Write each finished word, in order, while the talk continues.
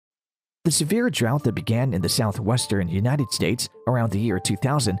The severe drought that began in the southwestern United States around the year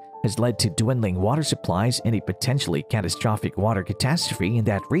 2000 has led to dwindling water supplies and a potentially catastrophic water catastrophe in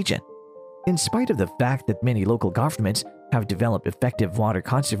that region. In spite of the fact that many local governments have developed effective water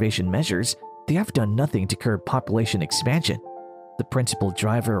conservation measures, they have done nothing to curb population expansion, the principal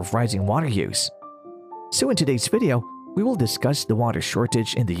driver of rising water use. So in today's video, we will discuss the water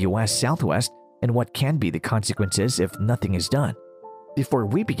shortage in the US Southwest and what can be the consequences if nothing is done. Before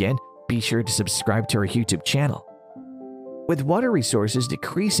we begin, be sure to subscribe to our YouTube channel. With water resources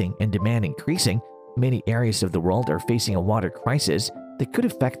decreasing and demand increasing, many areas of the world are facing a water crisis that could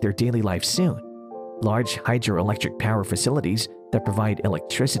affect their daily life soon. Large hydroelectric power facilities that provide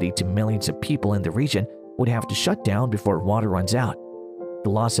electricity to millions of people in the region would have to shut down before water runs out. The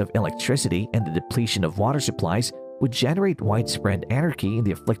loss of electricity and the depletion of water supplies would generate widespread anarchy in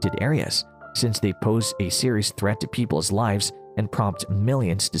the afflicted areas, since they pose a serious threat to people's lives and prompt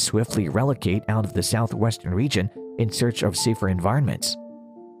millions to swiftly relocate out of the southwestern region in search of safer environments.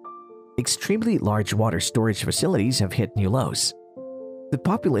 Extremely large water storage facilities have hit new lows. The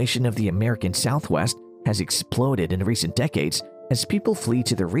population of the American Southwest has exploded in recent decades as people flee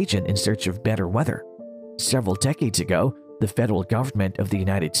to the region in search of better weather. Several decades ago, the federal government of the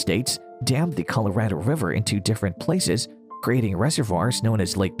United States dammed the Colorado River into different places, creating reservoirs known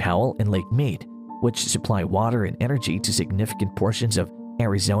as Lake Powell and Lake Mead, which supply water and energy to significant portions of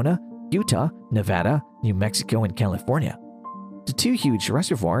Arizona, Utah, Nevada, New Mexico, and California. The two huge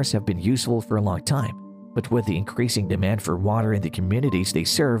reservoirs have been useful for a long time, but with the increasing demand for water in the communities they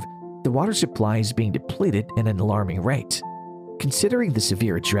serve, the water supply is being depleted at an alarming rate. Considering the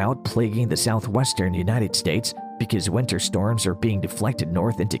severe drought plaguing the southwestern United States because winter storms are being deflected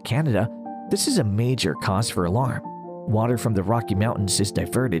north into Canada, this is a major cause for alarm. Water from the Rocky Mountains is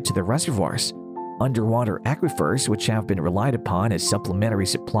diverted to the reservoirs. Underwater aquifers, which have been relied upon as supplementary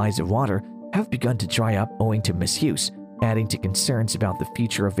supplies of water, have begun to dry up owing to misuse, adding to concerns about the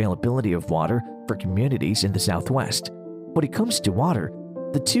future availability of water for communities in the Southwest. When it comes to water,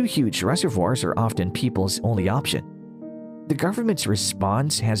 the two huge reservoirs are often people's only option. The government's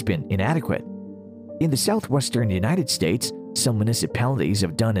response has been inadequate. In the southwestern United States, some municipalities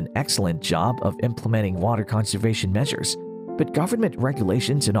have done an excellent job of implementing water conservation measures, but government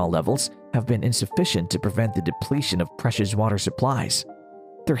regulations at all levels have been insufficient to prevent the depletion of precious water supplies.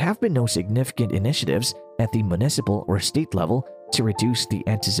 There have been no significant initiatives at the municipal or state level to reduce the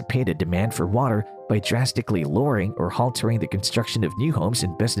anticipated demand for water by drastically lowering or halting the construction of new homes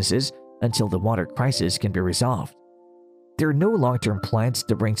and businesses until the water crisis can be resolved. There are no long-term plans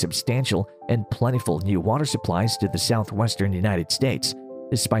to bring substantial and plentiful new water supplies to the southwestern United States,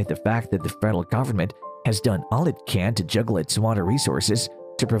 despite the fact that the federal government has done all it can to juggle its water resources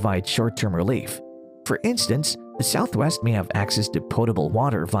to provide short-term relief. For instance, the Southwest may have access to potable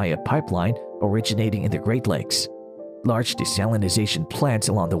water via pipeline originating in the Great Lakes. Large desalination plants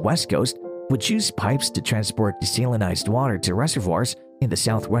along the West Coast would use pipes to transport desalinized water to reservoirs in the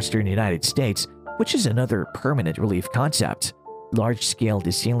southwestern United States, which is another permanent relief concept. Large-scale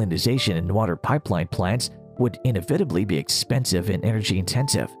desalination and water pipeline plants would inevitably be expensive and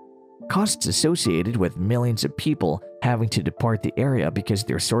energy-intensive. Costs associated with millions of people having to depart the area because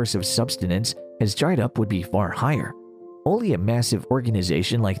their source of subsistence has dried up would be far higher. Only a massive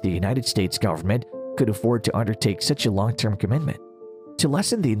organization like the United States government could afford to undertake such a long-term commitment. To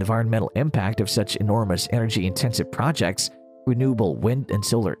lessen the environmental impact of such enormous energy-intensive projects, renewable wind and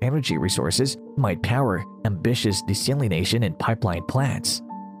solar energy resources might power ambitious desalination and pipeline plants.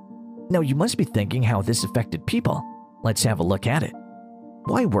 Now you must be thinking how this affected people. Let's have a look at it.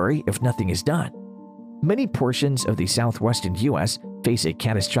 Why worry if nothing is done? Many portions of the southwestern US face a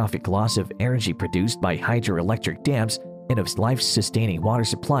catastrophic loss of energy produced by hydroelectric dams and of life-sustaining water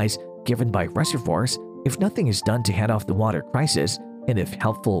supplies given by reservoirs if nothing is done to head off the water crisis and if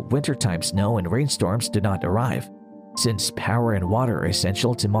helpful wintertime snow and rainstorms do not arrive. Since power and water are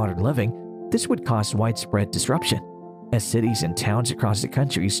essential to modern living, this would cause widespread disruption. As cities and towns across the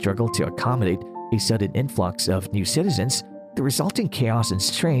country struggle to accommodate a sudden influx of new citizens, the resulting chaos and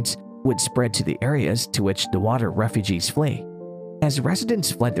strains would spread to the areas to which the water refugees flee. As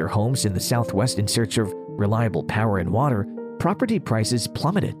residents fled their homes in the Southwest in search of reliable power and water, property prices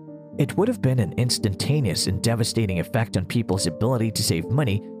plummeted. It would have been an instantaneous and devastating effect on people's ability to save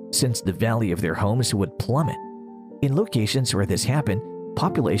money since the value of their homes would plummet. In locations where this happened,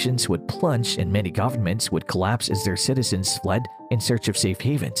 populations would plunge and many governments would collapse as their citizens fled in search of safe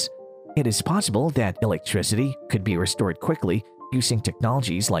havens. It is possible that electricity could be restored quickly using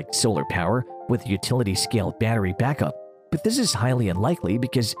technologies like solar power with utility-scale battery backup, but this is highly unlikely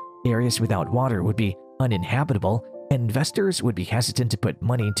because areas without water would be uninhabitable and investors would be hesitant to put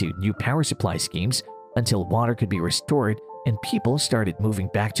money into new power supply schemes until water could be restored and people started moving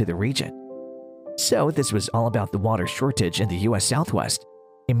back to the region. So this was all about the water shortage in the US Southwest.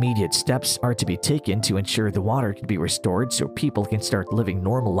 Immediate steps are to be taken to ensure the water can be restored so people can start living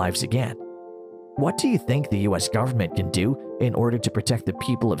normal lives again. What do you think the US government can do in order to protect the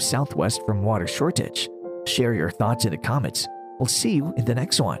people of Southwest from water shortage? Share your thoughts in the comments. We'll see you in the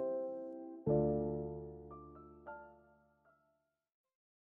next one.